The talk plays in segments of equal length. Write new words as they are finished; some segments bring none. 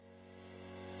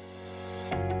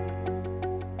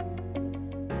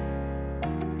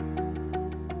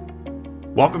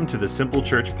Welcome to the Simple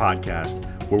Church Podcast,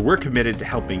 where we're committed to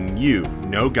helping you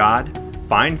know God,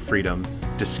 find freedom,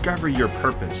 discover your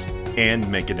purpose, and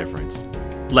make a difference.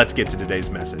 Let's get to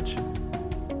today's message.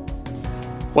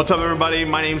 What's up, everybody?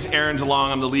 My name's Aaron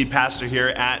DeLong. I'm the lead pastor here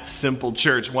at Simple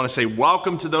Church. I want to say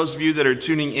welcome to those of you that are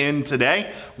tuning in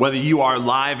today, whether you are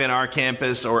live in our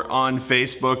campus or on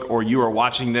Facebook, or you are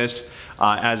watching this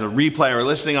as a replay or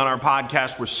listening on our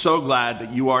podcast. We're so glad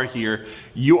that you are here.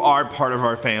 You are part of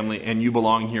our family and you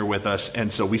belong here with us.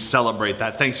 And so we celebrate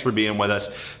that. Thanks for being with us.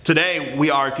 Today, we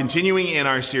are continuing in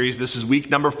our series. This is week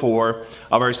number 4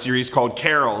 of our series called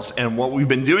Carols. And what we've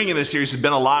been doing in this series has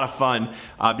been a lot of fun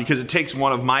because it takes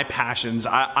one of my passions.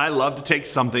 I love to take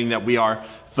something that we are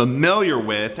familiar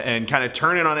with and kind of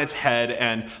turn it on its head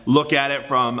and look at it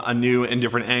from a new and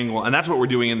different angle. And that's what we're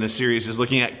doing in this series, is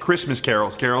looking at Christmas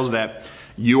carols, carols that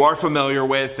you are familiar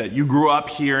with, that you grew up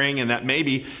hearing, and that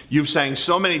maybe you've sang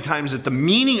so many times that the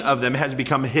meaning of them has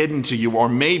become hidden to you, or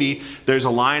maybe there's a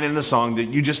line in the song that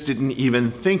you just didn't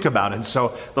even think about. And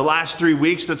so the last 3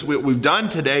 weeks, that's what we've done.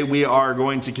 Today, we are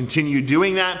going to continue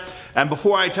doing that. And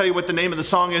before I tell you what the name of the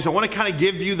song is, I want to kind of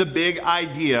give you the big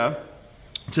idea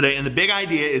today. And the big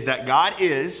idea is that God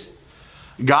is,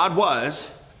 God was,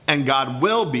 and God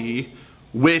will be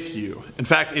with you. In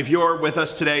fact, if you're with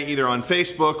us today, either on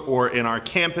Facebook or in our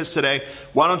campus today,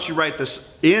 why don't you write this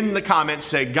in the comments,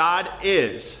 say, God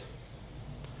is.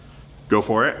 Go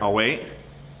for it, I'll wait.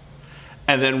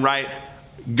 And then write,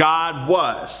 God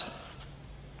was.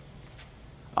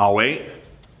 I'll wait.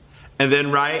 And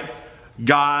then write,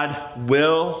 God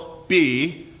will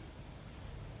be.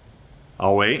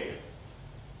 I'll wait.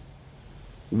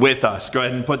 With us. Go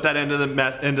ahead and put that into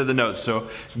the notes. So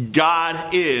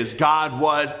God is, God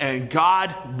was, and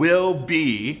God will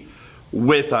be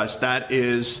with us. That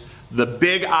is the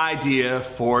big idea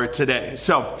for today.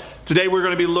 So today we're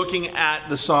going to be looking at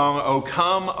the song, O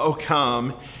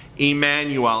Come,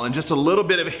 Emmanuel. And just a little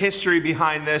bit of history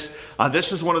behind this.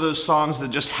 This is one of those songs that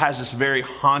just has this very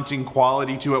haunting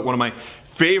quality to it. One of my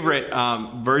favorite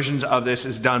versions of this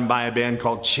is done by a band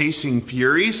called Chasing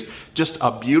Furies. Just a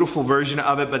beautiful version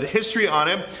of it. But the history on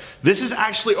it, this is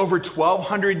actually over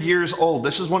 1,200 years old.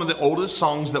 This is one of the oldest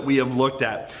songs that we have looked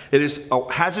at. It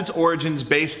has its origins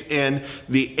based in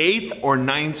the 8th or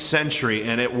 9th century,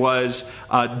 and it was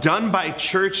done by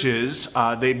churches.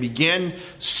 They began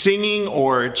singing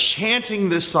or chanting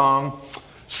this song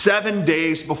 7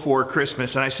 days before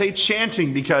Christmas. And I say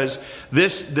chanting because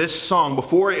this song,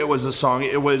 before it was a song,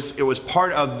 it was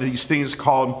part of these things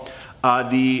called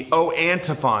the O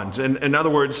antiphons. And in other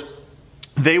words,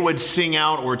 they would sing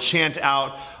out or chant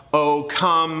out, O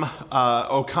come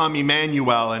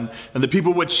Emmanuel, and the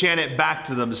people would chant it back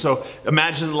to them. So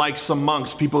imagine like some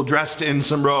monks, people dressed in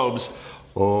some robes.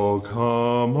 O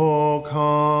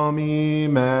come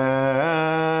Emmanuel.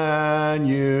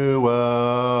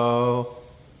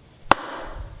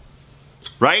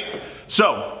 Right?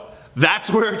 So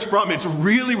that's where it's from. It's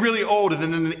really, really old. And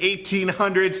then in the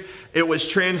 1800s, it was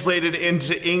translated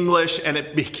into English and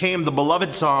it became the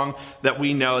beloved song that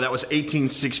we know. That was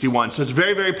 1861. So it's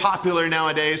very, very popular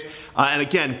nowadays. And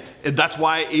again, that's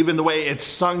why even the way it's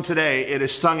sung today, it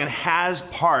is sung and has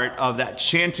part of that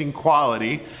chanting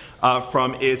quality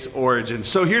from its origin.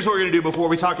 So here's what we're going to do before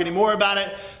we talk any more about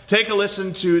it. Take a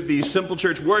listen to the Simple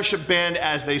Church Worship Band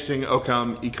as they sing O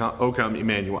Come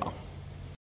Emmanuel.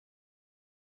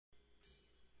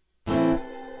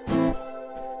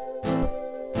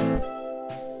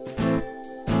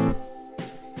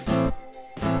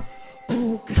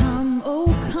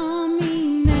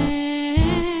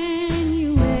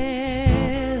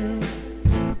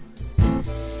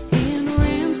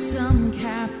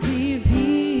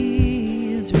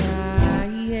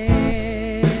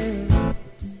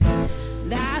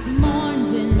 That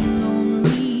mourns in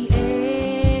lonely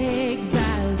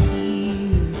exile.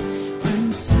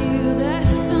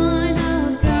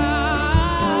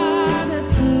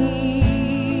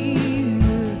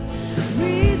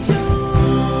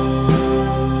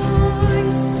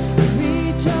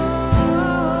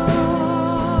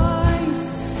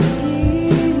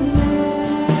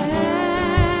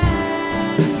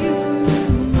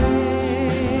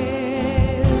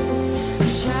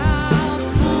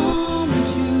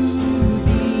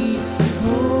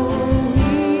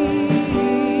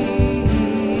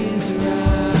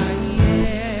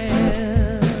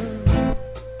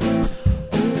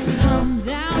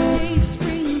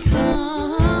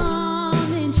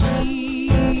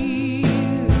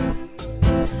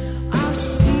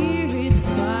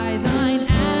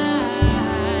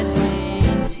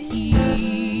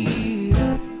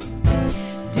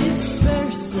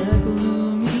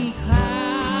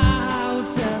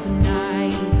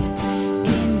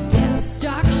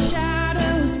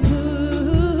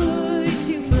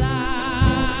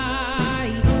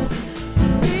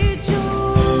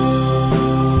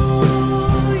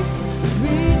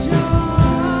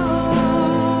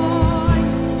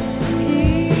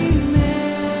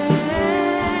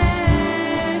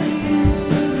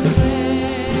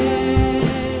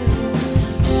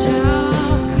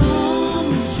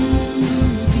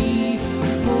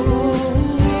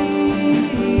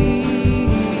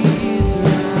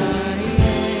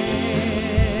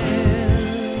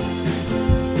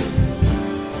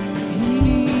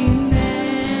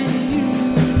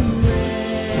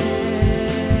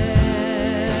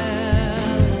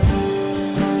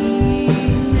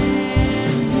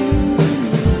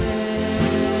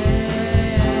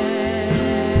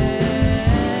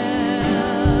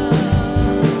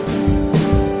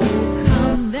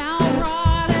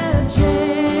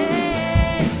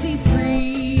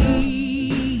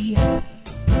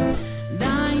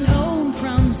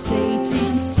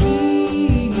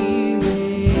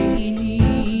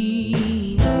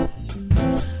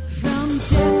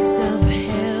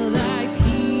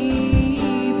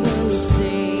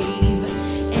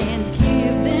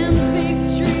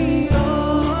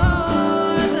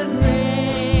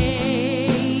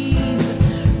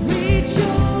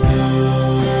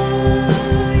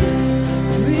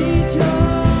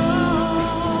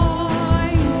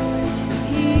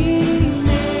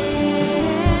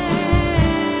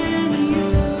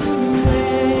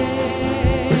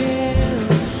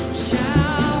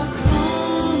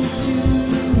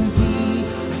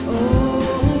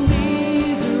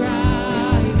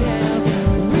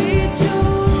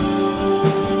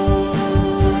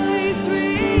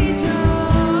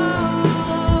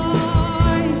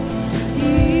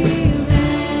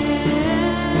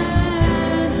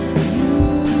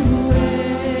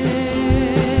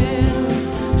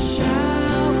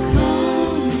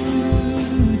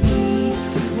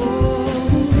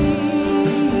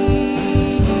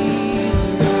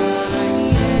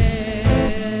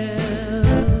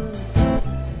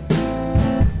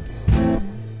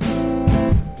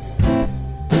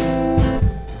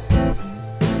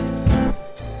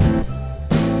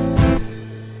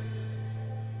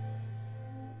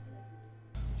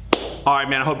 All right,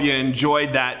 man, I hope you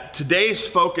enjoyed that. Today's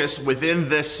focus within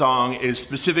this song is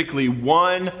specifically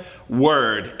one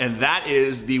word, and that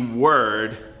is the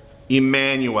word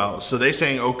Emmanuel. So they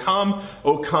sang, O come,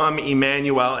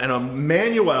 Emmanuel. And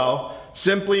Emmanuel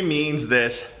simply means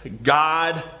this: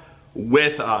 God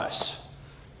with us.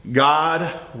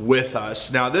 God with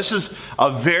us. Now, this is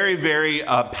a very, very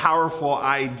powerful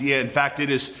idea. In fact,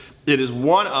 it is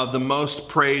one of the most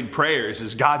prayed prayers,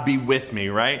 is God be with me,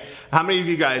 right? How many of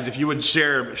you guys, if you would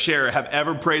share, have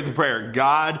ever prayed the prayer,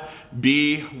 God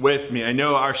be with me? I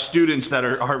know our students that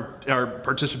are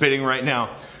participating right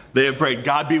now, they have prayed,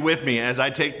 God be with me as I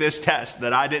take this test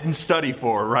that I didn't study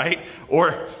for, right?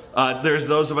 Or there's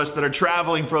those of us that are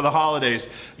traveling for the holidays.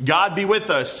 God be with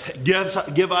us.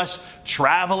 Give us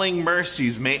traveling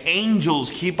mercies. May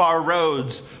angels keep our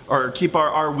roads, or keep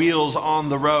our wheels on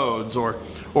the roads. Or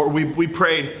we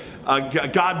prayed,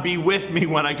 God be with me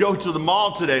when I go to the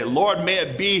mall today. Lord, may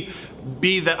it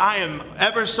be that I am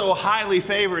ever so highly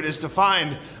favored as to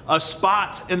find a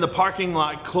spot in the parking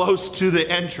lot close to the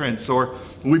entrance. Or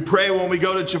we pray when we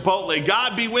go to Chipotle,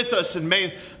 God be with us, and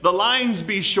may the lines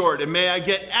be short, and may I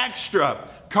get extra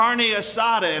carne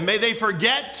asada, and may they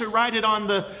forget to write it on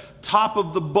the top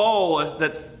of the bowl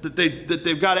that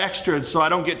they've got extra, so I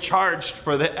don't get charged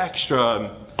for the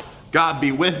extra. God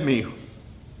be with me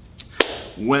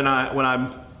when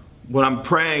I'm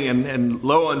praying and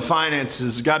low on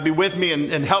finances. God be with me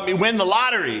and help me win the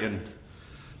lottery. And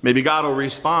maybe God will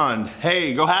respond,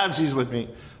 hey, go halvesies with me.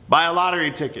 Buy a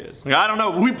lottery ticket. I don't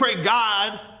know. We pray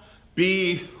God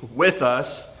be with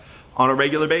us on a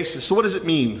regular basis. So what does it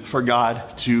mean for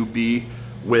God to be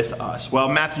with us? Well,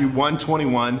 Matthew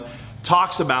 1:21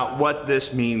 talks about what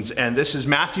this means. And this is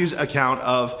Matthew's account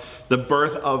of the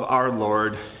birth of our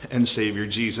Lord and Savior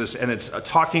Jesus. And it's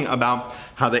talking about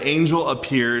how the angel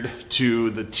appeared to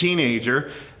the teenager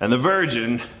and the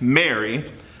virgin, Mary,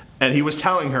 and he was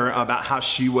telling her about how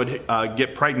she would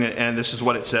get pregnant. And this is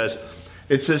what it says.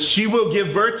 It says, she will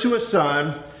give birth to a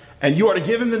son, and you are to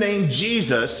give him the name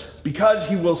Jesus, because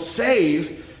he will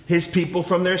save his people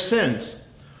from their sins.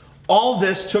 All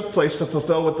this took place to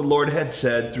fulfill what the Lord had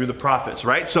said through the prophets,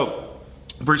 right? So,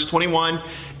 verse 21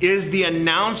 is the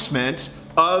announcement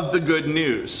of the good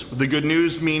news. The good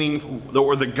news meaning,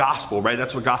 or the gospel, right?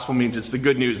 That's what gospel means. It's the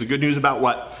good news. The good news about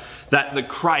what? That the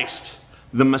Christ,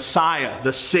 the Messiah,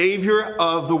 the Savior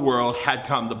of the world had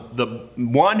come. The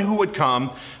one who would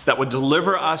come that would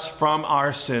deliver us from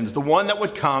our sins. The one that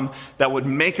would come that would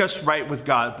make us right with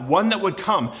God. The one that would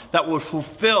come that would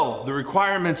fulfill the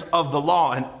requirements of the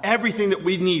law, and everything that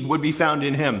we need would be found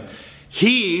in him.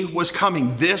 He was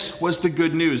coming. This was the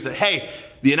good news. That, hey,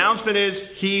 the announcement is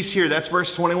he's here. That's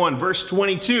verse 21. Verse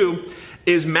 22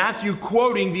 is Matthew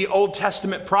quoting the Old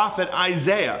Testament prophet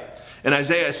Isaiah. In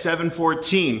Isaiah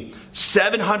 7:14,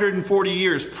 740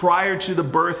 years prior to the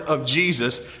birth of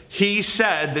Jesus, he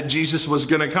said that Jesus was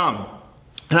going to come.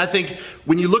 And I think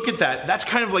when you look at that, that's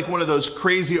kind of like one of those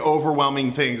crazy,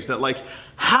 overwhelming things that, like,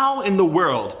 how in the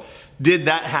world did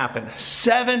that happen?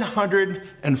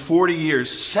 740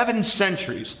 years, 7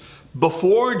 centuries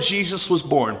before Jesus was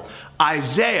born,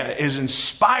 Isaiah is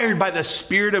inspired by the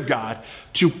Spirit of God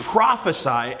to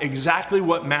prophesy exactly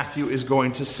what Matthew is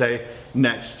going to say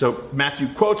next. So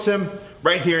Matthew quotes him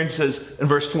right here and says in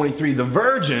verse 23, the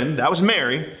virgin, that was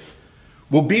Mary,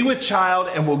 will be with child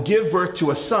and will give birth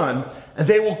to a son, and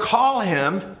they will call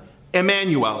him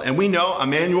Emmanuel. And we know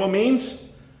Emmanuel means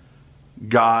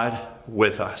God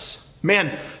with us.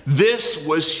 Man, this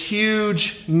was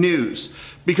huge news,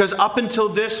 because up until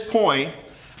this point,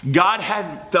 God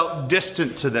had felt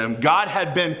distant to them. God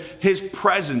had been, his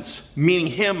presence, meaning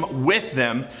him with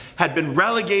them, had been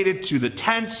relegated to the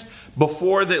tents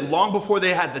long before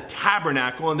they had the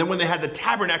tabernacle. And then when they had the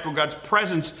tabernacle, God's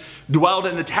presence dwelled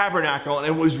in the tabernacle, and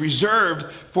it was reserved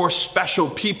for special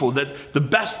people. That the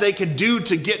best they could do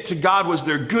to get to God was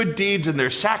their good deeds and their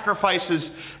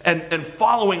sacrifices and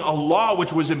following a law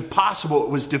which was impossible. It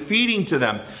was defeating to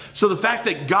them. So the fact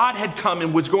that God had come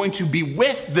and was going to be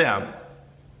with them,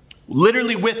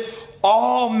 literally with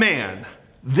all man,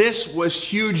 this was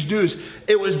huge news.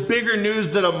 It was bigger news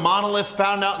than a monolith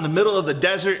found out in the middle of the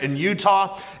desert in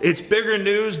Utah. It's bigger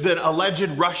news than alleged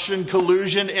Russian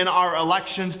collusion in our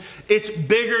elections. It's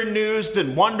bigger news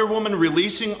than Wonder Woman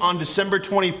releasing on December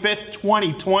 25th,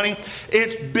 2020.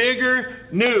 It's bigger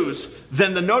news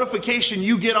than the notification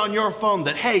you get on your phone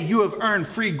that, hey, you have earned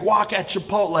free guac at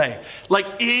Chipotle. Like,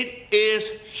 it is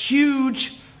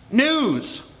huge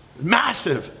news.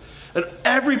 Massive. And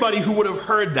everybody who would have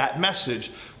heard that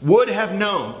message would have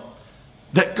known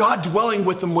that God dwelling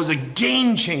with them was a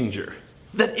game changer.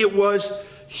 That it was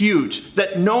huge,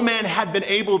 that no man had been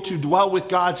able to dwell with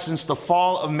God since the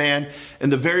fall of man in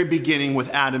the very beginning with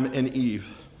Adam and Eve.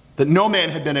 That no man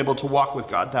had been able to walk with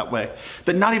God that way.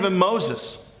 That not even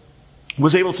Moses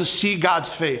was able to see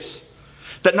God's face.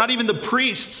 That not even the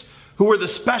priests, who were the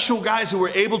special guys who were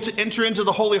able to enter into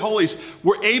the Holy Holies,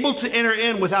 were able to enter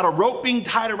in without a rope being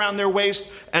tied around their waist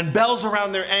and bells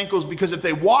around their ankles, because if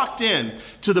they walked in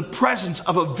to the presence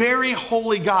of a very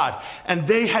holy God and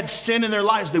they had sin in their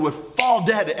lives, they would fall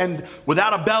dead, and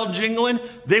without a bell jingling,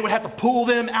 they would have to pull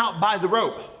them out by the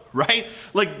rope, right?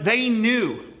 Like, they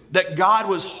knew that God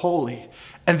was holy,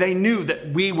 and they knew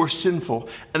that we were sinful,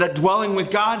 and that dwelling with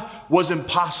God was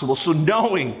impossible. So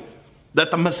knowing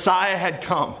that the Messiah had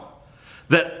come,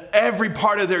 that every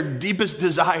part of their deepest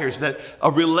desires, that a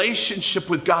relationship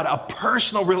with God, a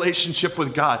personal relationship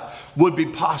with God, would be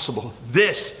possible.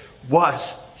 This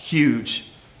was huge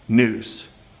news.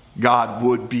 God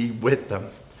would be with them.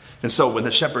 And so when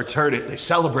the shepherds heard it, they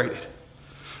celebrated.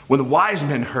 When the wise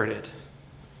men heard it,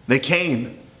 they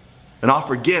came and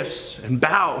offered gifts and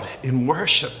bowed in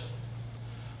worship,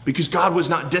 because God was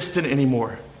not distant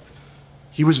anymore.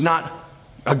 He was not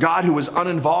a God who was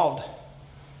uninvolved.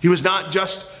 He was not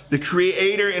just the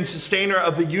creator and sustainer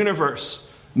of the universe.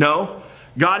 No,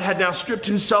 God had now stripped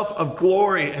himself of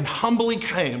glory and humbly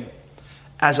came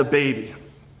as a baby.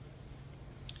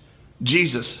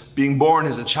 Jesus, being born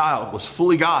as a child, was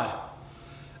fully God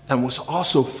and was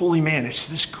also fully man. It's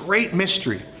this great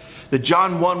mystery that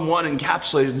John 1:1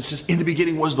 encapsulated, and says, in the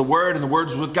beginning was the Word, and the Word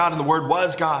was with God, and the Word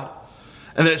was God.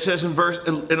 And then it says in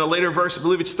a later verse, I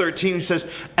believe it's 13, it says,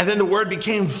 and then the Word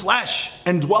became flesh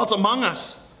and dwelt among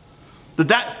us.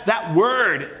 That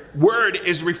word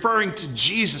is referring to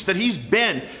Jesus, that he's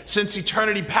been since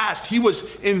eternity past. He was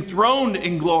enthroned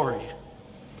in glory.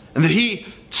 And that he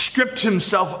stripped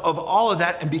himself of all of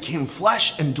that and became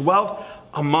flesh and dwelt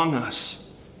among us.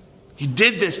 He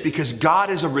did this because God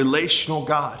is a relational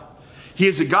God. He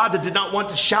is a God that did not want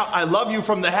to shout, I love you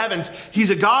from the heavens.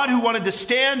 He's a God who wanted to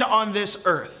stand on this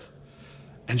earth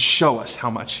and show us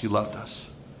how much he loved us.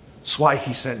 That's why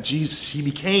he sent Jesus. He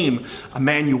became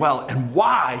Emmanuel, and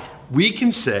why we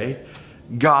can say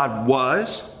God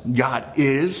was, God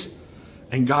is,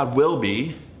 and God will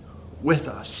be with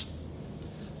us.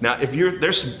 Now, if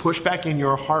there's some pushback in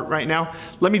your heart right now,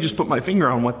 let me just put my finger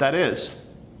on what that is.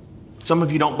 Some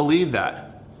of you don't believe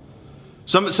that.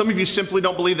 Some of you simply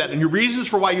don't believe that. And your reasons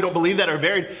for why you don't believe that are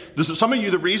varied. Some of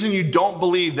you, the reason you don't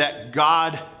believe that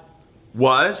God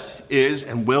was, is,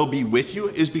 and will be with you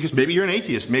is because maybe you're an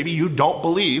atheist. Maybe you don't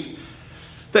believe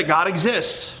that God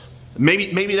exists.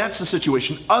 Maybe that's the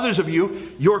situation. Others of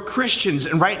you, you're Christians,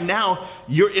 and right now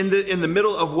you're in the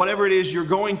middle of whatever it is you're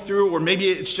going through, or maybe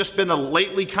it's just been a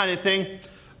lately kind of thing.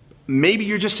 Maybe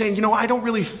you're just saying, I don't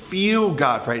really feel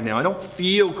God right now. I don't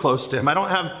feel close to him. I don't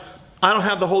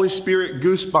have the Holy Spirit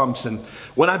goosebumps, and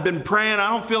when I've been praying, I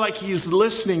don't feel like he's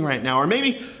listening right now. Or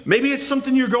maybe it's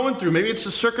something you're going through. Maybe it's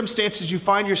the circumstances you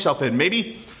find yourself in.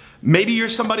 Maybe you're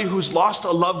somebody who's lost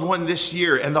a loved one this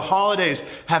year, and the holidays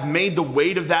have made the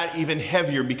weight of that even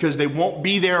heavier because they won't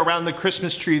be there around the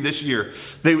Christmas tree this year.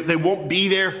 They won't be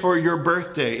there for your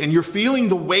birthday, and you're feeling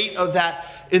the weight of that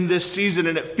in this season,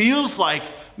 and it feels like,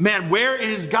 man, where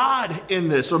is God in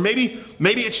this? Or maybe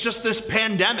it's just this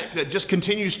pandemic that just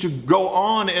continues to go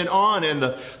on, and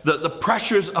the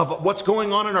pressures of what's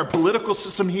going on in our political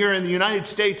system here in the United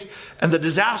States, and the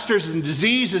disasters and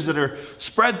diseases that are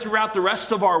spread throughout the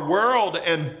rest of our world.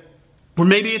 Or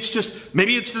maybe it's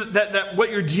that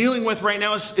what you're dealing with right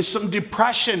now is some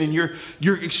depression, and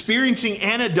you're experiencing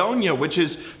anhedonia, which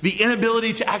is the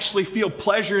inability to actually feel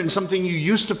pleasure in something you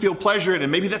used to feel pleasure in.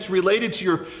 And maybe that's related to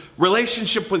your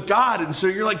relationship with God. And so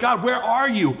you're like, God, where are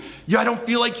you? I don't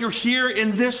feel like you're here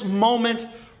in this moment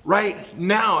right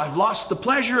now. I've lost the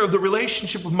pleasure of the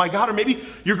relationship with my God. Or maybe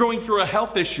you're going through a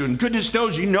health issue, and goodness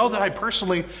knows, that I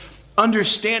personally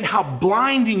understand how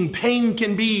blinding pain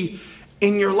can be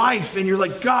in your life, and you're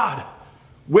like, God,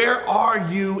 where are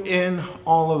you in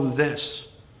all of this?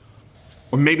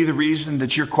 Or maybe the reason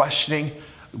that you're questioning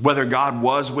whether God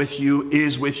was with you,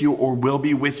 is with you, or will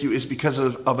be with you is because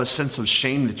of a sense of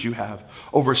shame that you have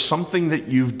over something that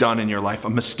you've done in your life, a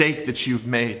mistake that you've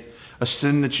made, a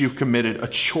sin that you've committed, a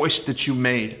choice that you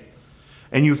made.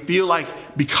 And you feel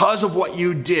like because of what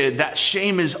you did, that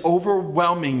shame is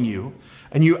overwhelming you.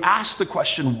 And you ask the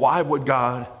question, why would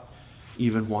God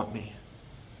even want me?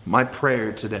 My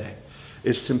prayer today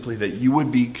is simply that you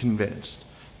would be convinced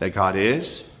that God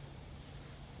is,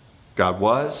 God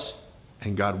was,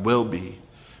 and God will be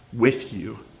with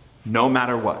you no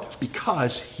matter what,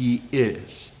 because he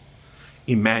is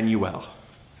Emmanuel,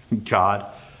 God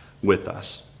with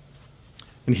us.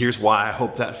 And here's why I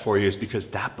hope that for you, is because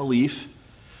that belief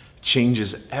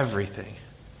changes everything.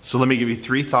 So let me give you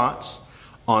 3 thoughts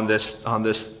on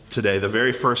this today. The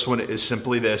very first one is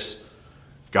simply this: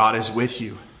 God is with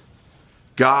you.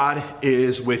 God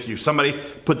is with you. Somebody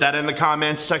put that in the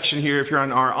comments section here. If you're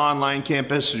on our online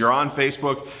campus, you're on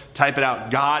Facebook, type it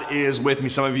out. God is with me.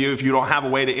 Some of you, if you don't have a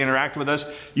way to interact with us,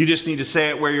 you just need to say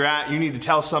it where you're at. You need to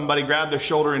tell somebody, grab their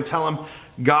shoulder and tell them,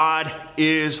 God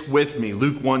is with me.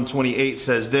 Luke 1:28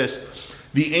 says this: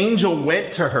 the angel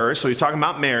went to her, so he's talking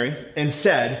about Mary, and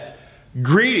said,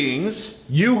 greetings,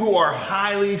 you who are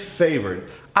highly favored.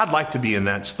 I'd like to be in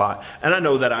that spot, and I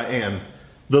know that I am.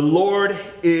 The Lord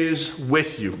is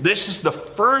with you. This is the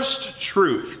first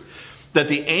truth that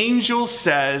the angel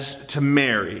says to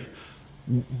Mary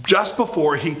just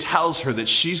before he tells her that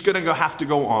she's going to have to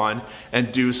go on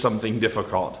and do something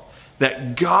difficult.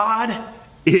 That God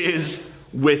is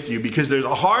with you, because there's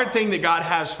a hard thing that God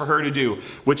has for her to do,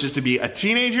 which is to be a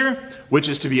teenager, which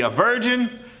is to be a virgin,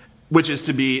 which is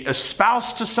to be a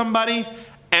spouse to somebody,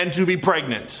 and to be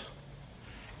pregnant.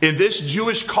 In this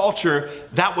Jewish culture,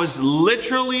 that was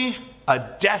literally a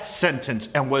death sentence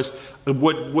and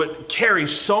would carry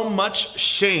so much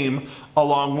shame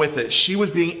along with it. She was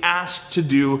being asked to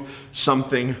do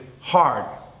something hard.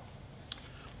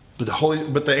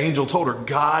 But the angel told her,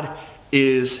 God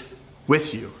is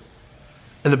with you.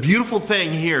 And the beautiful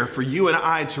thing here for you and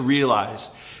I to realize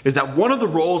is that one of the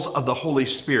roles of the Holy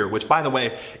Spirit, which, by the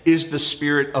way, is the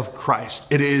Spirit of Christ.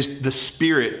 It is the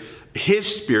Spirit,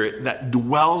 His Spirit, that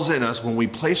dwells in us when we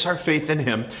place our faith in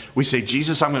Him. We say,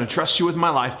 Jesus, I'm going to trust you with my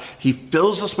life. He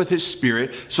fills us with His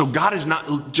Spirit. So God is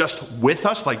not just with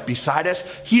us, like beside us.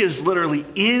 He is literally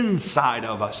inside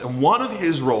of us. And one of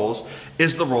His roles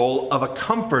is the role of a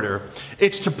comforter.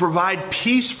 It's to provide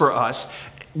peace for us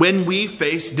when we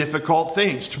face difficult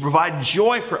things, to provide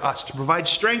joy for us, to provide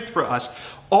strength for us,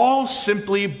 all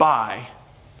simply by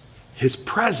His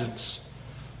presence.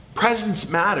 Presence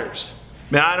matters.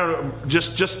 Man, I don't know,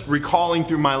 just recalling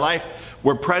through my life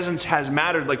where presence has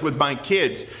mattered, like with my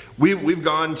kids. We've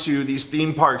gone to these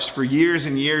theme parks for years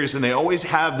and years, and they always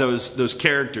have those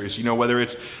characters, you know, whether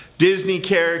it's Disney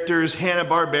characters,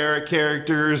 Hanna-Barbera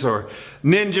characters, or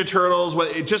Ninja Turtles,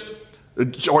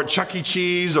 or Chuck E.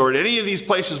 Cheese, or any of these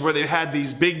places where they've had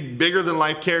these bigger than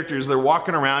life characters. They're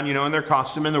walking around, you know, in their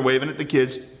costume, and they're waving at the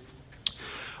kids.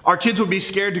 Our kids would be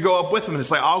scared to go up with them, and it's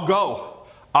like, I'll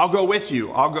go with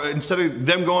you. I'll go, instead of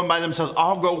them going by themselves,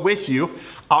 I'll go with you.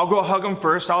 I'll go hug them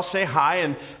first. I'll say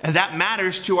hi. And that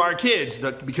matters to our kids,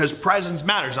 because presence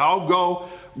matters. I'll go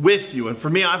with you. And for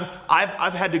me,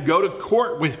 I've had to go to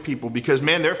court with people because,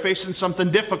 man, they're facing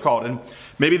something difficult, and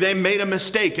maybe they made a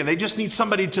mistake and they just need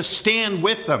somebody to stand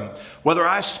with them. Whether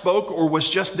I spoke or was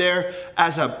just there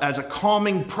as a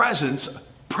calming presence,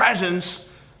 presence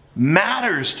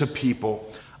matters to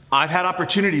people. I've had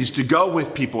opportunities to go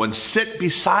with people and sit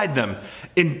beside them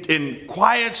in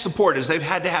quiet support as they've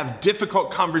had to have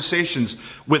difficult conversations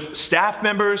with staff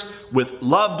members, with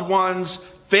loved ones,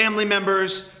 family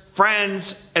members,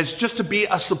 friends, as just to be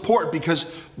a support, because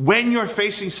when you're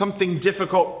facing something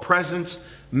difficult, presence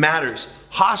matters.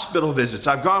 Hospital visits.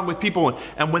 I've gone with people,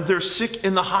 and when they're sick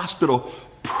in the hospital,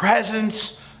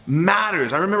 presence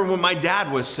matters. I remember when my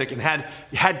dad was sick and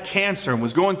had cancer and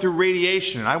was going through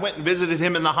radiation, and I went and visited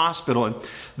him in the hospital, and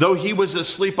though he was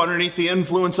asleep underneath the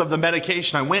influence of the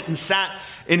medication, I went and sat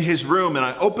in his room, and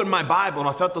I opened my Bible, and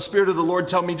I felt the Spirit of the Lord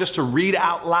tell me just to read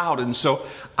out loud, and so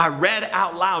I read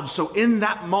out loud. So in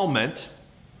that moment,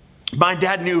 my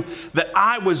dad knew that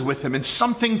I was with him, and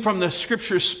something from the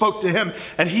scriptures spoke to him,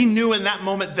 and he knew in that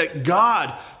moment that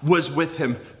God was with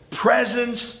him.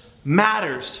 Presence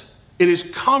matters. It is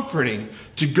comforting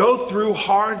to go through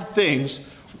hard things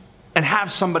and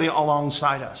have somebody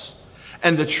alongside us.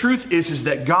 And the truth is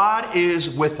that God is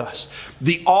with us.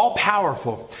 The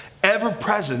all-powerful,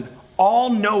 ever-present,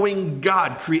 all-knowing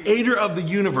God, creator of the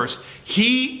universe,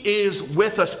 He is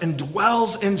with us and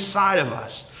dwells inside of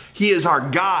us. He is our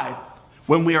guide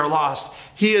when we are lost.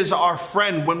 He is our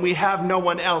friend when we have no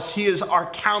one else. He is our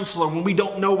counselor when we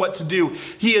don't know what to do.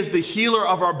 He is the healer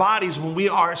of our bodies when we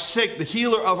are sick, the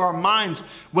healer of our minds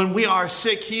when we are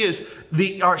sick. He is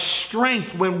our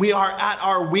strength when we are at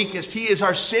our weakest. He is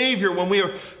our Savior when we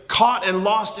are caught and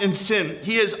lost in sin.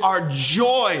 He is our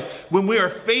joy when we are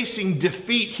facing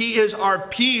defeat. He is our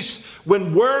peace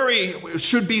when worry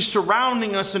should be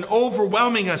surrounding us and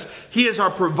overwhelming us. He is our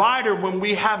provider when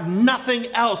we have nothing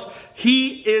else.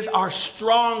 He is our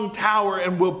strong tower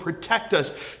and will protect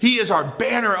us. He is our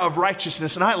banner of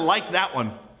righteousness. And I like that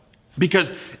one.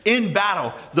 Because in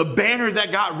battle, the banner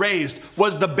that got raised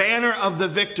was the banner of the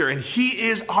victor. And he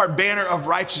is our banner of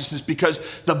righteousness because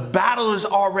the battle is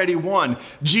already won.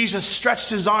 Jesus stretched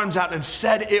his arms out and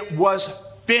said it was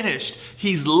finished.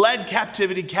 He's led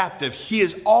captivity captive. He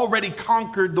has already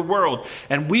conquered the world.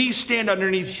 And we stand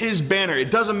underneath his banner. It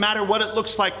doesn't matter what it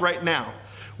looks like right now.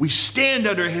 We stand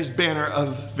under his banner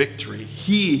of victory.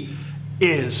 He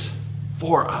is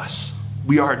for us.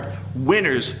 We are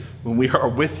winners when we are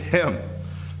with him.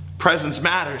 Presence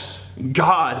matters.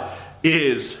 God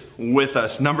is with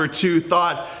us. Number 2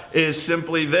 thought is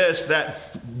simply this,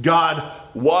 that God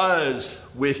was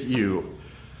with you.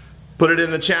 Put it in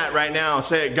the chat right now.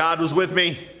 Say it, God was with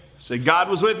me. Say, God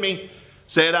was with me.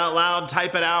 Say it out loud.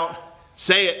 Type it out.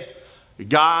 Say it.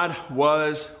 God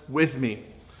was with me.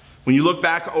 When you look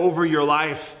back over your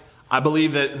life, I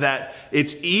believe that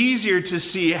it's easier to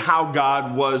see how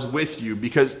God was with you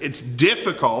because it's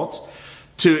difficult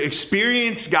to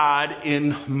experience God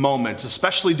in moments,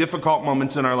 especially difficult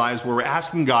moments in our lives where we're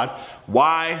asking God,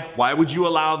 why? Why would you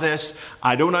allow this?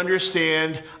 I don't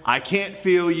understand. I can't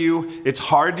feel you. It's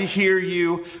hard to hear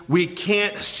you. We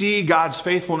can't see God's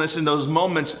faithfulness in those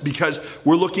moments because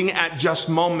we're looking at just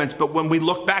moments. But when we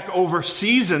look back over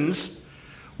seasons,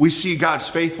 we see God's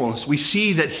faithfulness. We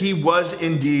see that he was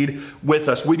indeed with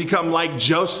us. We become like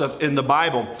Joseph in the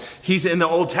Bible. He's in the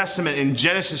Old Testament. In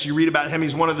Genesis, you read about him.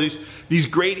 He's one of these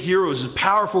great heroes. A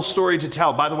powerful story to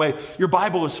tell. By the way, your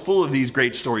Bible is full of these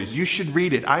great stories. You should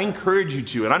read it. I encourage you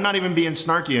to. And I'm not even being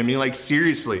snarky. I mean, like,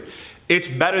 seriously. It's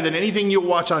better than anything you'll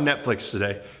watch on Netflix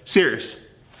today. Serious.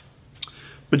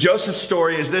 But Joseph's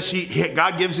story is this.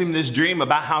 God gives him this dream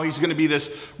about how he's going to be this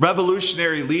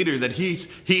revolutionary leader, that he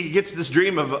gets this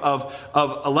dream of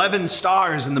 11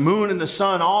 stars and the moon and the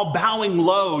sun all bowing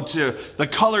low to the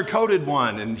color-coded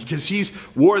one. And because he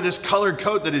wore this colored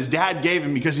coat that his dad gave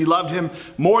him because he loved him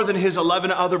more than his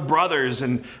 11 other brothers.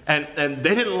 And they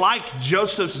didn't like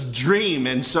Joseph's dream.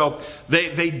 And so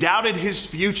they doubted his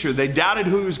future. They doubted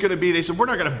who he was going to be. They said, we're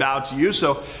not going to bow to you.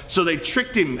 So they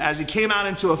tricked him as he came out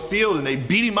into a field, and they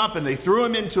beat him up and they threw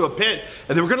him into a pit,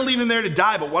 and they were going to leave him there to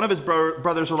die. But one of his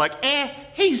brothers were like,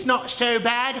 he's not so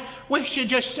bad. We should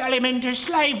just sell him into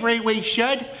slavery, we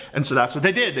should. And so that's what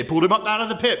they did. They pulled him up out of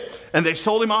the pit and they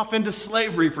sold him off into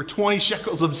slavery for 20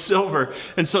 shekels of silver.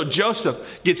 And so Joseph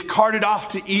gets carted off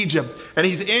to Egypt, and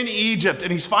he's in Egypt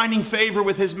and he's finding favor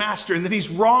with his master. And then he's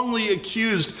wrongly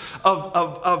accused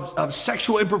of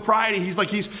sexual impropriety.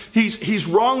 He's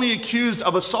wrongly accused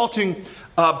of assaulting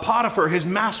Potiphar, his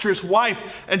master's wife.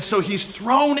 And so he's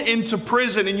thrown into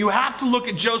prison. And you have to look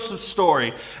at Joseph's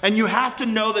story, and you have to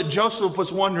know that Joseph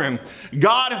was wondering,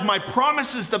 God, if my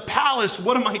promise is the palace,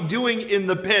 what am I doing in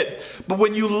the pit? But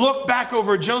when you look back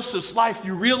over Joseph's life,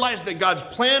 you realize that God's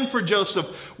plan for Joseph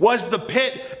was the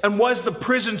pit and was the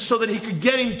prison so that he could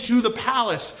get him to the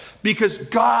palace, because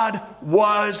God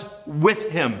was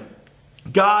with him.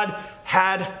 God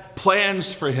had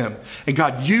plans for him. And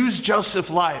God used Joseph's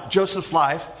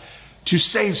life to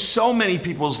save so many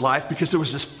people's life, because there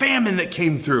was this famine that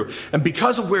came through. And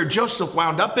because of where Joseph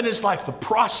wound up in his life, the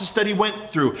process that he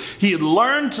went through, he had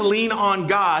learned to lean on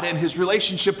God and his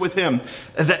relationship with him.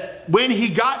 And that when he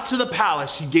got to the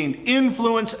palace, he gained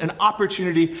influence and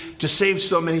opportunity to save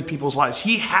so many people's lives.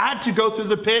 He had to go through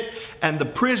the pit and the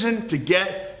prison to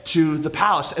get to the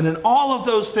palace. And in all of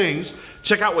those things,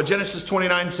 check out what Genesis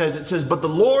 29 says. It says, but the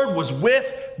Lord was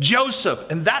with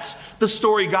Joseph. And that's the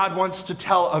story God wants to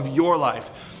tell of your life.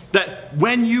 That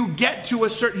when you get to a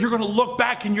certain, you're going to look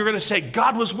back and you're going to say,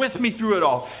 God was with me through it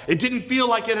all. It didn't feel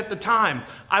like it at the time.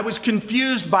 I was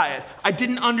confused by it. I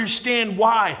didn't understand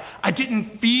why. I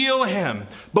didn't feel him.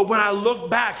 But when I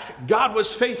look back, God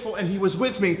was faithful and he was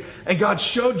with me. And God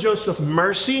showed Joseph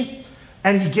mercy,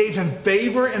 and he gave him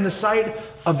favor in the sight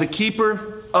of the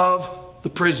keeper of the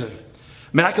prison.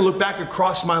 I mean, I can look back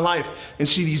across my life and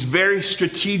see these very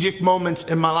strategic moments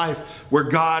in my life where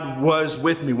God was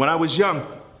with me. When I was young,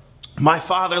 my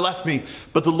father left me,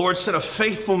 but the Lord sent a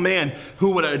faithful man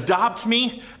who would adopt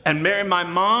me and marry my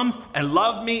mom and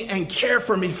love me and care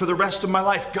for me for the rest of my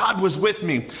life. God was with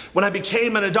me. When I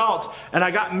became an adult and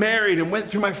I got married and went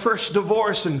through my first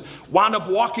divorce and wound up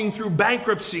walking through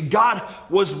bankruptcy, God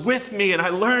was with me, and I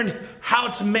learned how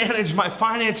to manage my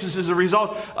finances as a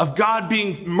result of God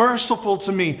being merciful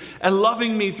to me and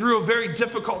loving me through a very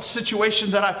difficult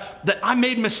situation that I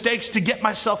made mistakes to get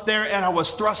myself there, and I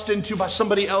was thrust into by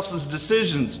somebody else's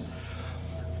decisions.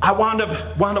 I wound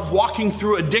up walking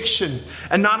through addiction,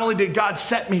 and not only did God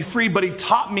set me free, but he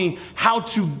taught me how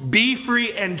to be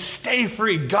free and stay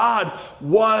free. God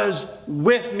was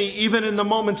with me even in the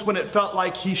moments when it felt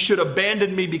like he should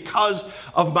abandon me because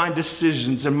of my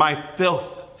decisions and my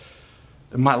filth.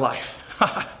 in my life.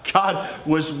 God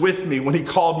was with me when he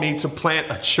called me to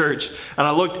plant a church. And I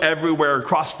looked everywhere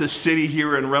across the city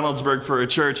here in Reynoldsburg for a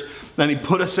church. Then he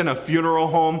put us in a funeral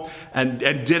home and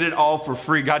did it all for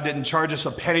free. God didn't charge us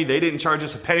a penny. They didn't charge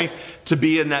us a penny to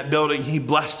be in that building. He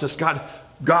blessed us.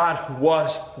 God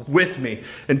was with me.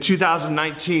 In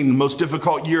 2019, the most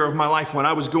difficult year of my life, when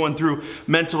I was going through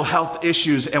mental health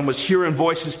issues and was hearing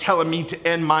voices telling me to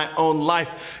end my own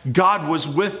life, God was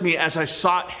with me as I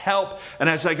sought help and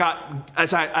as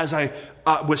I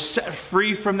was set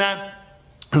free from that,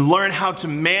 and learn how to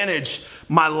manage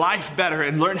my life better,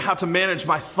 and learn how to manage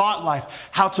my thought life,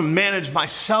 how to manage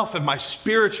myself and my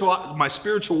spiritual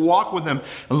walk with him,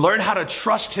 and learn how to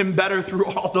trust him better through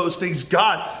all those things.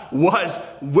 God was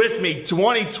with me.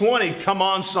 2020, come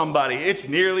on somebody. It's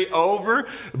nearly over.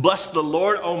 Bless the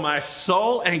Lord, oh my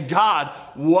soul. And God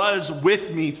was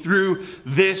with me through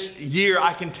this year.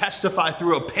 I can testify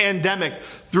through a pandemic,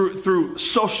 through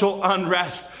social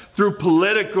unrest, through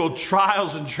political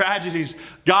trials and tragedies.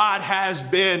 God has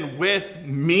been with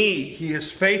me. He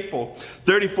is faithful.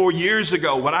 34 years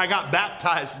ago, when I got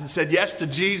baptized and said yes to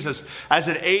Jesus as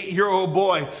an 8-year-old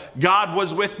boy, God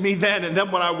was with me then. And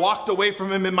then when I walked away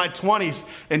from him in my 20s,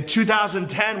 in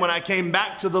 2010, when I came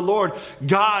back to the Lord,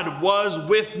 God was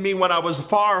with me when I was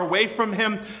far away from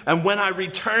him. And when I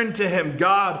returned to him,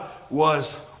 God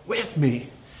was with me.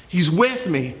 He's with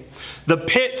me. The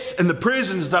pits and the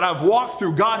prisons that I've walked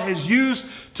through, God has used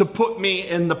to put me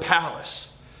in the palace,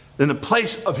 in the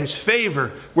place of his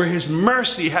favor, where his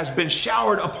mercy has been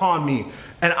showered upon me,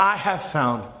 and I have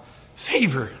found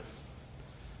favor.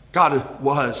 God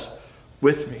was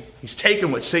with me. He's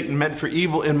taken what Satan meant for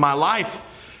evil in my life,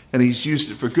 and he's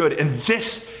used it for good. And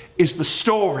this is the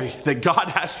story that God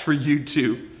has for you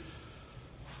too.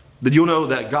 That you'll know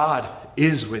that God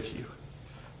is with you.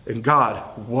 And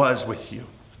God was with you.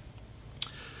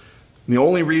 And the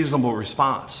only reasonable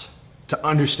response to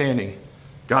understanding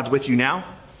God's with you now,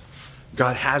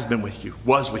 God has been with you,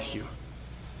 was with you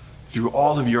through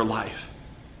all of your life,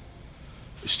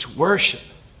 is to worship.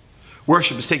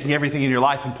 Worship is taking everything in your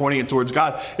life and pointing it towards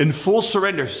God in full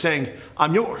surrender, saying,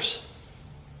 I'm yours.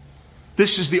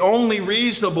 This is the only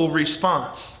reasonable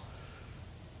response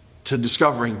to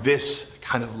discovering this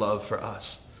kind of love for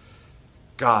us.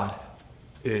 God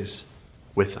is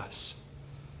with us.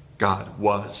 God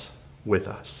was with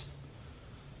us.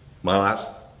 My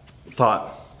last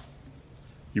thought,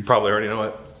 you probably already know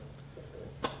it.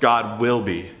 God will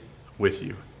be with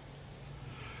you.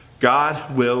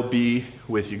 God will be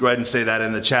with you. Go ahead and say that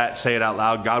in the chat. Say it out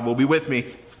loud. God will be with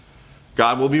me.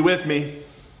 God will be with me.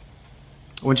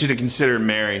 I want you to consider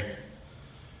Mary.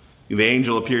 The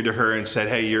angel appeared to her and said,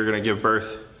 hey, you're going to give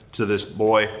birth to this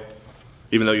boy.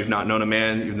 Even though you've not known a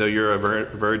man, even though you're a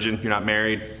virgin, you're not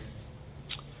married.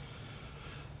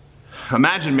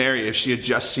 Imagine Mary if she had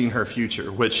just seen her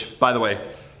future, which, by the way,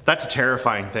 that's a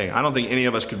terrifying thing. I don't think any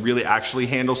of us could really actually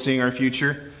handle seeing our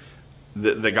future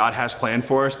that God has planned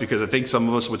for us, because I think some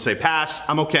of us would say, pass,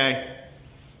 I'm okay.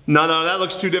 No, that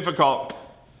looks too difficult.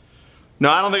 No,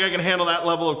 I don't think I can handle that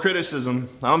level of criticism.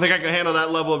 I don't think I can handle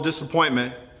that level of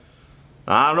disappointment.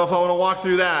 I don't know if I want to walk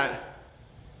through that.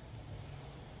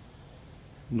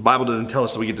 The Bible doesn't tell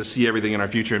us that we get to see everything in our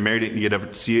future, and Mary didn't get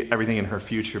to see everything in her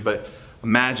future. But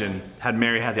imagine had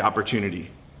Mary had the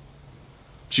opportunity.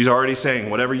 She's already saying,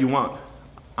 whatever you want,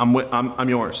 I'm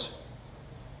yours.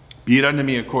 Be it unto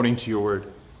me according to your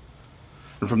word.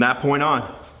 And from that point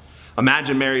on,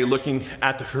 imagine Mary looking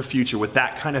at her future with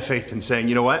that kind of faith and saying,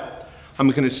 you know what? I'm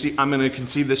going to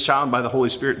conceive this child by the Holy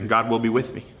Spirit, and God will be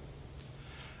with me.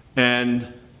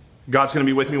 And God's going to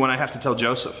be with me when I have to tell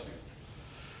Joseph.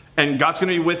 And God's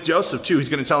going to be with Joseph too. He's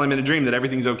going to tell him in a dream that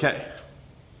everything's okay.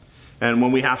 And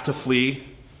when we have to flee,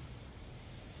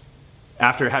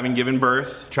 after having given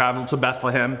birth, travel to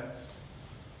Bethlehem,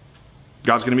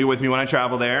 God's going to be with me when I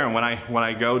travel there. And when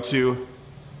I go to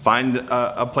find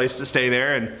a place to stay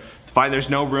there and find there's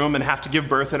no room and have to give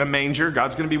birth in a manger,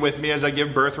 God's going to be with me as I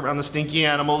give birth around the stinky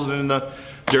animals and in the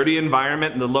dirty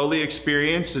environment and the lowly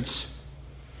experience. It's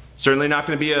certainly not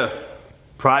going to be a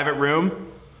private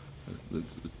room.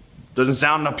 Doesn't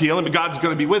sound appealing, but God's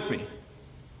going to be with me.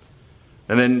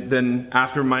 And then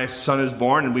after my son is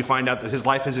born and we find out that his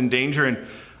life is in danger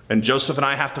and Joseph and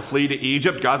I have to flee to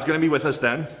Egypt, God's going to be with us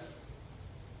then.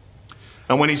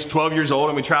 And when he's 12 years old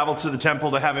and we travel to the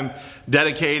temple to have him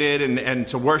dedicated and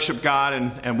to worship God,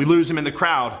 and we lose him in the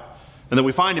crowd, and then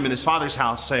we find him in his father's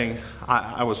house saying,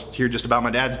 I was here just about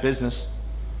my dad's business,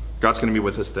 God's going to be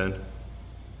with us then.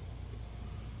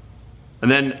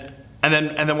 And then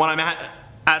when I'm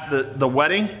at the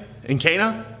wedding in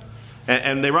Cana,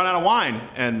 and they run out of wine,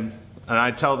 and And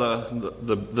I tell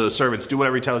the servants, do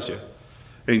whatever he tells you.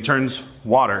 And he turns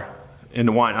water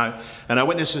into wine. I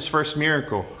witnessed his first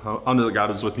miracle. I knew that God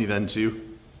was with me then too.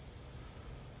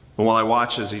 And while I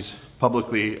watch as he's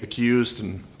publicly accused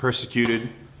and persecuted,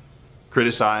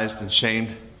 criticized and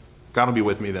shamed, God will be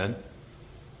with me then.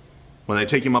 When they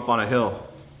take him up on a hill,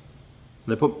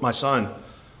 they put my son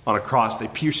on a cross, they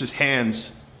pierce his hands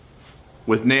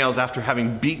with nails after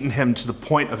having beaten him to the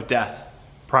point of death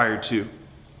prior to.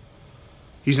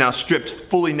 He's now stripped,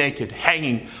 fully naked,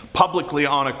 hanging publicly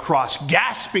on a cross,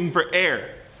 gasping for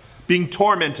air, being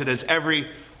tormented as every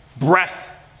breath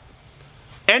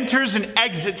enters and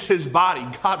exits his body.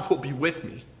 God will be with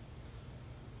me.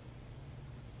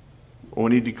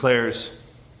 When he declares,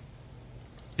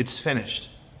 it's finished,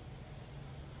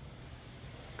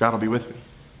 God will be with me.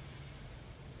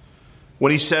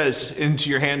 When he says,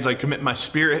 into your hands I commit my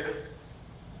spirit,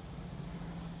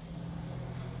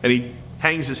 and he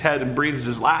hangs his head and breathes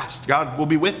his last, God will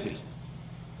be with me.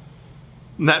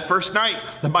 And that first night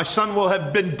that my son will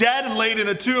have been dead and laid in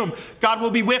a tomb, God will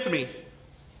be with me.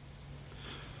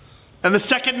 And the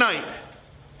second night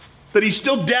that he's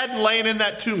still dead and laying in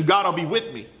that tomb, God will be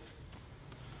with me.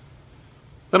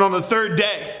 Then on the third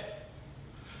day,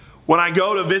 when I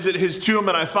go to visit his tomb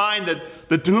and I find that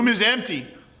the tomb is empty,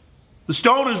 the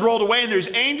stone is rolled away and there's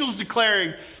angels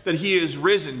declaring that he is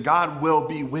risen, God will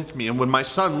be with me. And when my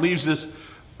son leaves this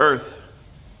earth,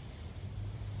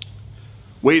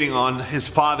 waiting on his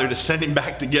father to send him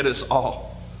back to get us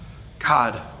all,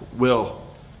 God will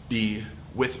be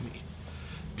with me.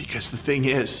 Because the thing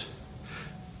is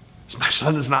my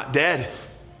son is not dead.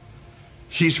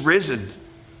 He's risen.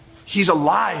 He's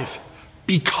alive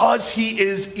because he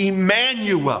is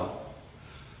Emmanuel.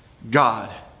 God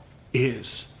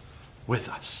is with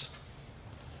us.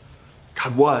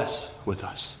 God was with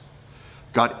us.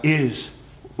 God is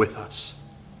with us.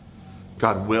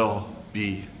 God will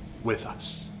be with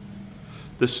us.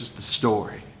 This is the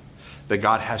story that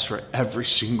God has for every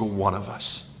single one of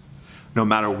us. No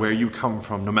matter where you come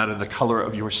from, no matter the color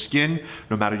of your skin,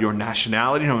 no matter your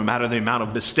nationality, no matter the amount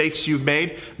of mistakes you've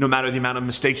made, no matter the amount of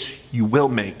mistakes you will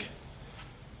make,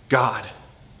 God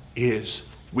is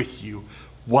with you,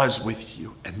 was with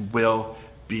you, and will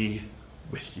be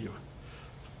with you.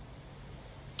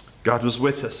 God was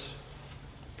with us.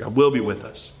 God will be with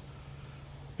us.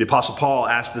 The Apostle Paul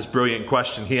asked this brilliant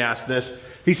question. He asked this.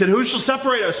 He said, who shall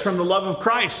separate us from the love of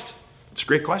Christ? It's a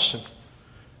great question.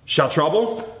 Shall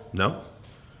trouble? No.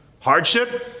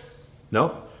 Hardship?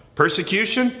 No.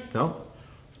 Persecution? No.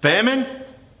 Famine?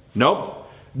 No.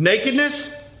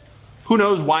 Nakedness? Who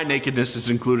knows why nakedness is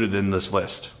included in this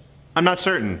list? I'm not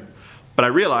certain. But I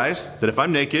realize that if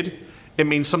I'm naked, it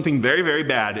means something very, very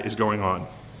bad is going on.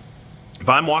 If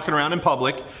I'm walking around in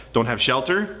public, don't have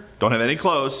shelter, don't have any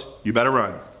clothes, you better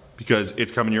run. Because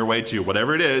it's coming your way too.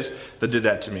 Whatever it is that did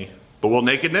that to me. But will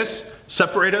nakedness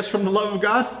separate us from the love of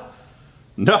God?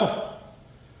 No.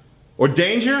 Or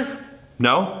danger?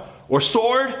 No. Or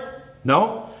sword?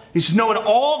 No. He says, no, in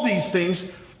all these things,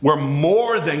 we're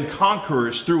more than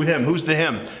conquerors through him. Who's the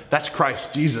him? That's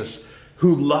Christ Jesus,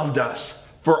 who loved us.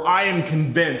 For I am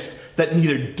convinced that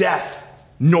neither death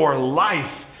nor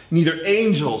life, neither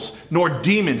angels nor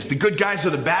demons, the good guys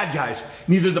or the bad guys,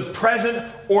 neither the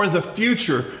present or the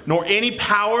future, nor any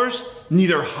powers,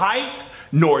 neither height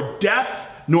nor depth,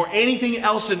 nor anything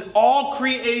else in all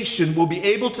creation will be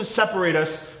able to separate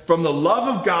us from the love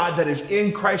of God that is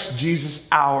in Christ Jesus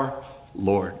our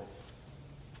Lord.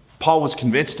 Paul was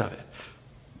convinced of it.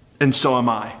 And so am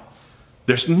I.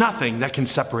 There's nothing that can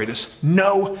separate us.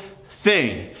 No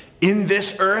thing in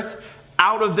this earth,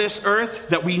 out of this earth,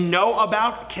 that we know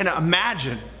about, can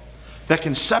imagine, that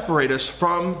can separate us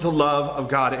from the love of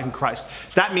God in Christ.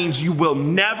 That means you will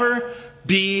never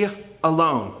be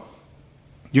alone.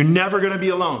 You're never going to be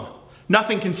alone.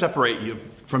 Nothing can separate you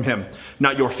from him.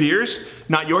 Not your fears,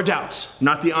 not your doubts,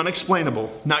 not the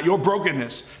unexplainable, not your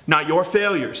brokenness, not your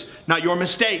failures, not your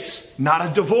mistakes, not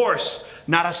a divorce,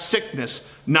 not a sickness,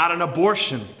 not an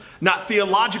abortion, not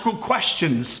theological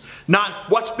questions, not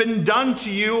what's been done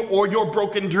to you or your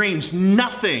broken dreams.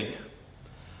 Nothing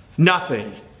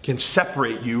can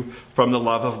separate you from the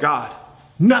love of God.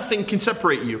 Nothing can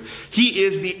separate you. He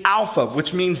is the Alpha,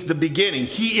 which means the beginning.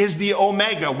 He is the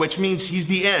Omega, which means he's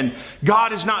the end.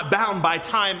 God is not bound by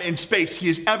time and space. He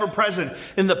is ever present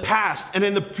in the past and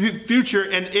in the future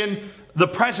and in the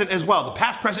present as well. The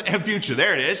past, present, and future.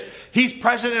 There it is. He's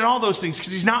present in all those things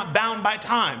because he's not bound by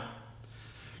time.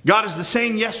 God is the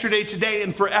same yesterday, today,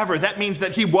 and forever. That means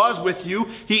that he was with you.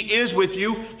 He is with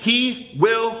you. He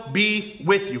will be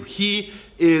with you. He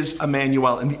is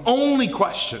Emmanuel. And the only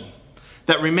question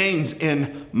that remains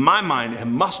in my mind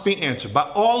and must be answered by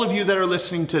all of you that are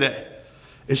listening today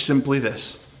is simply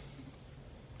this.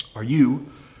 Are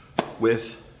you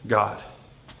with God?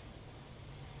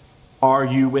 Are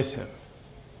you with him?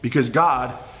 Because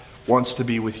God wants to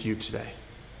be with you today.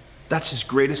 That's his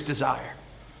greatest desire.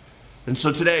 And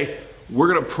so today,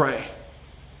 we're going to pray.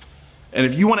 And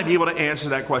if you want to be able to answer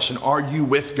that question, are you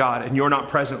with God, and you're not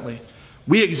presently,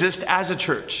 we exist as a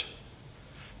church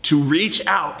to reach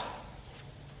out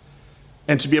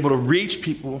and to be able to reach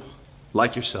people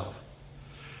like yourself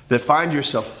that find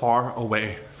yourself far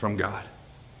away from God.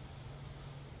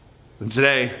 And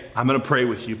today, I'm going to pray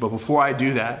with you. But before I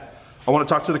do that, I want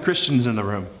to talk to the Christians in the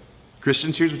room.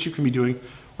 Christians, here's what you can be doing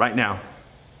right now.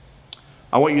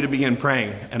 I want you to begin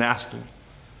praying and asking.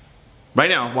 Right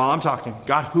now, while I'm talking,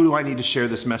 God, who do I need to share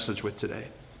this message with today?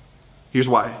 Here's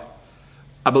why.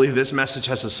 I believe this message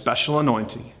has a special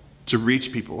anointing to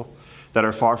reach people that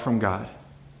are far from God.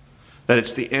 That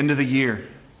it's the end of the year.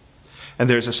 And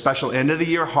there's a special end of the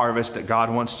year harvest that God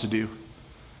wants to do.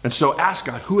 And so ask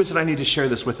God, who is it I need to share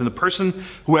this with? And the person,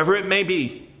 whoever it may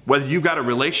be, whether you've got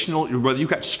whether you've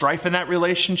got strife in that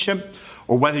relationship,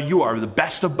 or whether you are the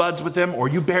best of buds with them, or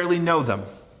you barely know them,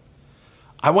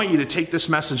 I want you to take this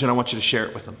message and I want you to share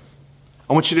it with them.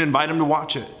 I want you to invite them to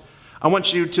watch it. I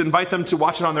want you to invite them to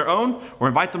watch it on their own, or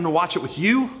invite them to watch it with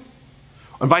you,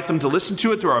 or invite them to listen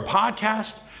to it through our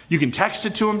podcast. You can text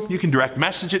it to them. You can direct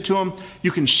message it to them. You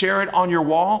can share it on your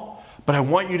wall. But I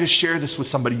want you to share this with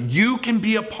somebody. You can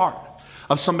be a part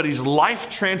of somebody's life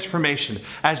transformation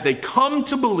as they come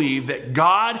to believe that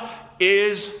God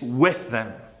is with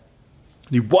them.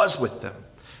 He was with them,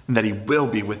 and that he will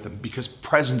be with them, because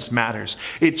presence matters.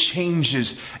 It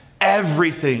changes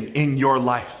everything in your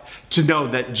life to know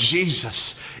that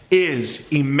Jesus is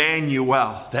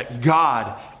Emmanuel, that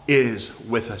God is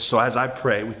with us. So as I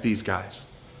pray with these guys,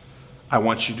 I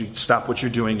want you to stop what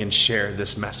you're doing and share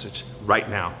this message right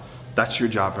now. That's your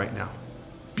job right now.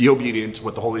 Be obedient to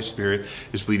what the Holy Spirit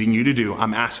is leading you to do.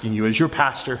 I'm asking you as your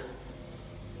pastor,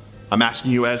 I'm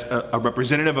asking you as a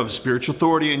representative of spiritual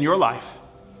authority in your life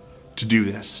to do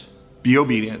this. Be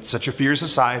obedient. Set your fears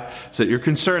aside. Set your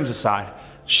concerns aside.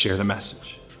 Share the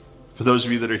message. For those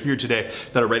of you that are here today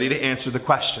that are ready to answer the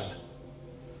question,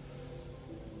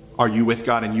 are you with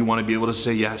God, and you want to be able to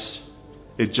say yes?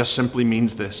 It just simply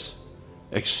means this: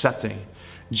 accepting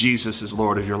Jesus as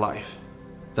Lord of your life.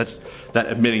 That's that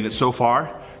admitting that so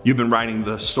far you've been writing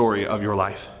the story of your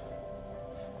life.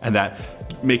 And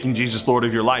that making Jesus Lord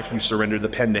of your life, you surrender the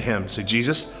pen to him. Say,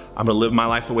 Jesus, I'm going to live my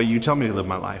life the way you tell me to live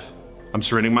my life. I'm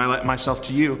surrendering myself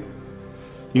to you.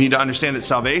 You need to understand that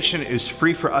salvation is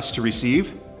free for us to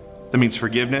receive. That means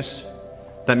forgiveness.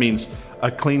 That means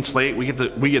a clean slate. We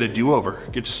get a do-over,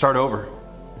 get to start over.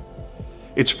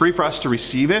 It's free for us to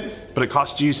receive it, but it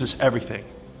costs Jesus everything.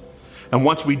 And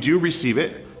once we do receive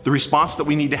it, the response that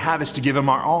we need to have is to give him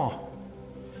our all.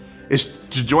 Is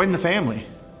to join the family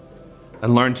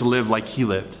and learn to live like he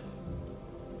lived.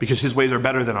 Because his ways are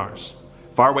better than ours.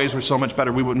 If our ways were so much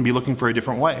better, we wouldn't be looking for a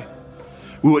different way.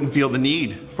 We wouldn't feel the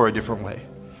need for a different way.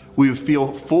 We would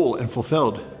feel full and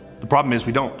fulfilled. The problem is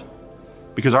we don't.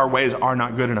 Because our ways are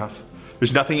not good enough.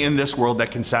 There's nothing in this world that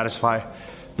can satisfy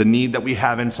the need that we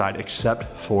have inside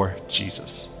except for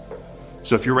Jesus.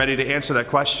 So if you're ready to answer that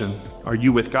question, are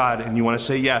you with God, and you want to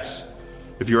say yes?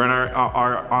 If you're in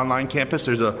our online campus,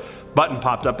 there's a button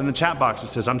popped up in the chat box that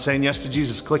says, I'm saying yes to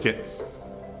Jesus. Click it.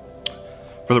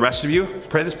 For the rest of you,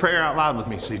 pray this prayer out loud with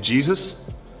me. Say, Jesus,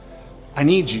 I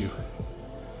need you.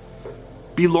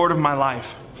 Be Lord of my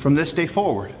life from this day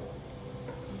forward.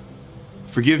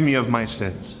 Forgive me of my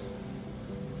sins.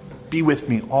 Be with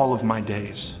me all of my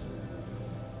days.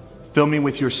 Fill me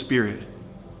with your spirit.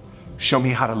 Show me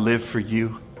how to live for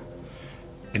you.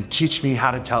 And teach me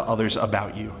how to tell others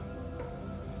about you.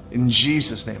 In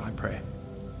Jesus' name I pray.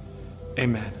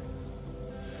 Amen.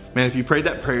 Man, if you prayed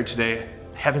that prayer today,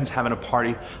 heaven's having a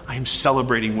party. I am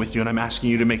celebrating with you, and I'm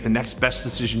asking you to make the next best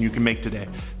decision you can make today.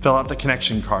 Fill out the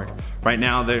connection card. Right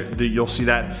now, you'll see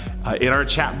that in our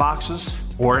chat boxes,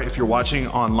 or if you're watching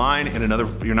online in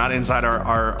you're not inside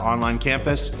our online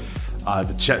campus,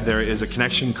 there is a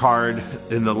connection card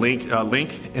in the link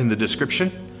in the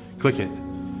description. Click it.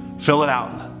 Fill it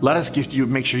out. Let us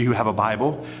make sure you have a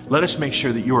Bible. Let us make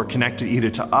sure that you are connected either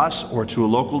to us or to a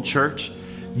local church.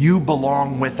 You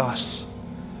belong with us.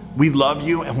 We love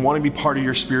you and want to be part of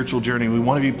your spiritual journey. We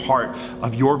want to be part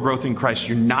of your growth in Christ.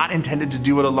 You're not intended to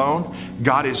do it alone.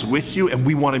 God is with you, and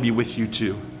we want to be with you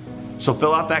too. So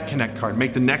fill out that connect card.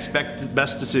 Make the next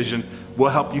best decision.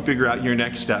 We'll help you figure out your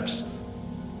next steps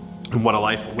and what a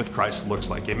life with Christ looks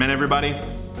like. Amen, everybody?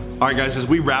 All right, guys, as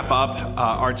we wrap up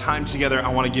our time together, I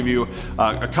want to give you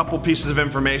a couple pieces of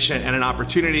information and an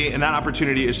opportunity, and that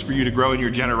opportunity is for you to grow in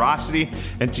your generosity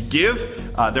and to give.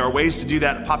 There are ways to do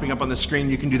that popping up on the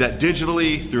screen. You can do that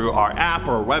digitally through our app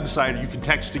or our website. You can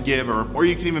text to give, or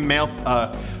you can even mail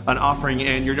an offering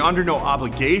in. You're under no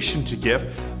obligation to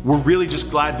give. We're really just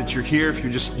glad that you're here if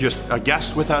you're just a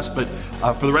guest with us. But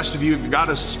for the rest of you, if God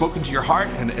has spoken to your heart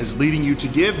and is leading you to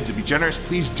give and to be generous,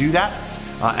 please do that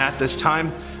at this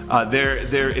time.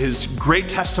 There is great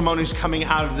testimonies coming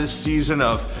out of this season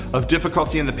of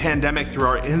difficulty in the pandemic through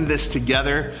our In This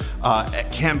Together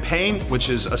campaign, which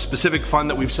is a specific fund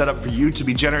that we've set up for you to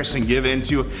be generous and give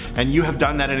into, and you have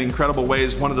done that in incredible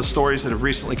ways. One of the stories that have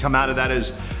recently come out of that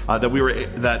is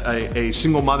that a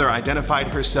single mother identified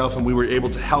herself, and we were able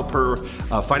to help her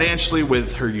financially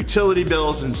with her utility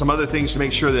bills and some other things to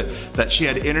make sure that she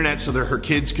had internet so that her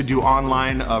kids could do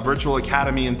online virtual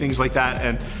academy and things like that.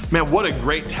 And man, what a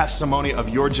great testimony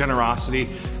of your generosity.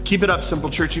 Keep it up,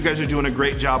 Simple Church. You guys are doing a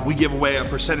great job. We give away a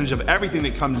percentage of everything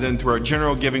that comes in through our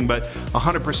general giving, but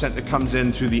 100% that comes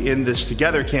in through the In This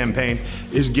Together campaign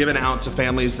is given out to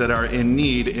families that are in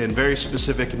need in very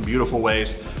specific and beautiful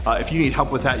ways. If you need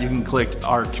help with that, you can click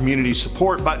our community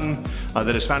support button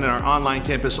that is found in our online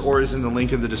campus or is in the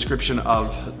link in the description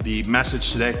of the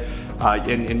message today.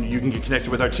 And you can get connected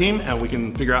with our team and we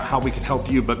can figure out how we can help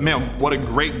you. But man, what a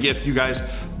great gift. You guys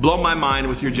blow my mind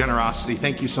with your generosity.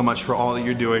 Thank you so much for all that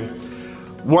you're doing.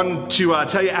 One to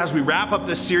tell you, as we wrap up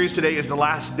this series, today is the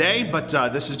last day, but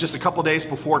this is just a couple days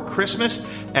before Christmas,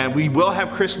 and we will have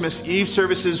Christmas Eve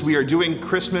services. We are doing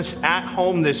Christmas at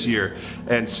home this year,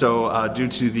 and so due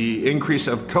to the increase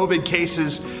of COVID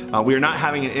cases, we are not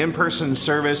having an in-person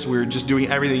service. We're just doing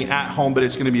everything at home, but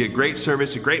it's going to be a great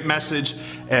service, a great message,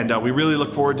 and we really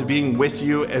look forward to being with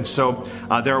you. And so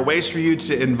there are ways for you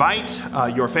to invite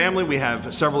your family. We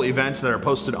have several events that are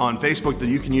posted on Facebook that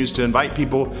you can use to invite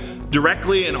people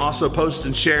directly and also post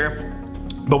and share.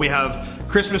 But we have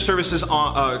Christmas services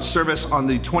service on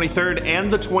the 23rd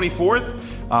and the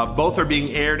 24th. Both are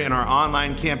being aired in our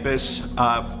online campus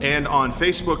and on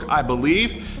Facebook, I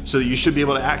believe, so that you should be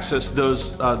able to access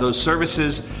those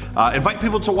services. Invite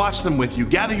people to watch them with you.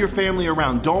 Gather your family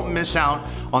around. Don't miss out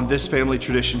on this family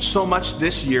tradition. So much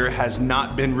this year has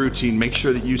not been routine. Make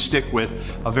sure that you stick with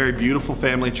a very beautiful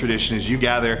family tradition as you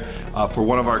gather for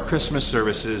one of our Christmas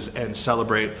services and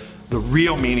celebrate the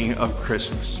real meaning of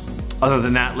Christmas. Other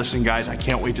than that, listen guys, I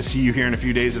can't wait to see you here in a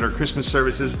few days at our Christmas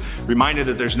services. Reminded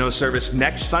that there's no service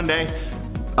next Sunday.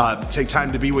 Take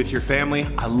time to be with your family.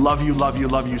 I love you, love you,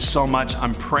 love you so much.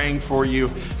 I'm praying for you.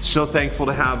 So thankful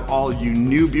to have all you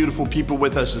new beautiful people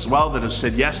with us as well that have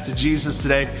said yes to Jesus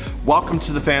today. Welcome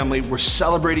to the family. We're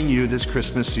celebrating you this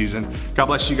Christmas season. God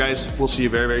bless you guys. We'll see you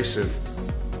very, very soon.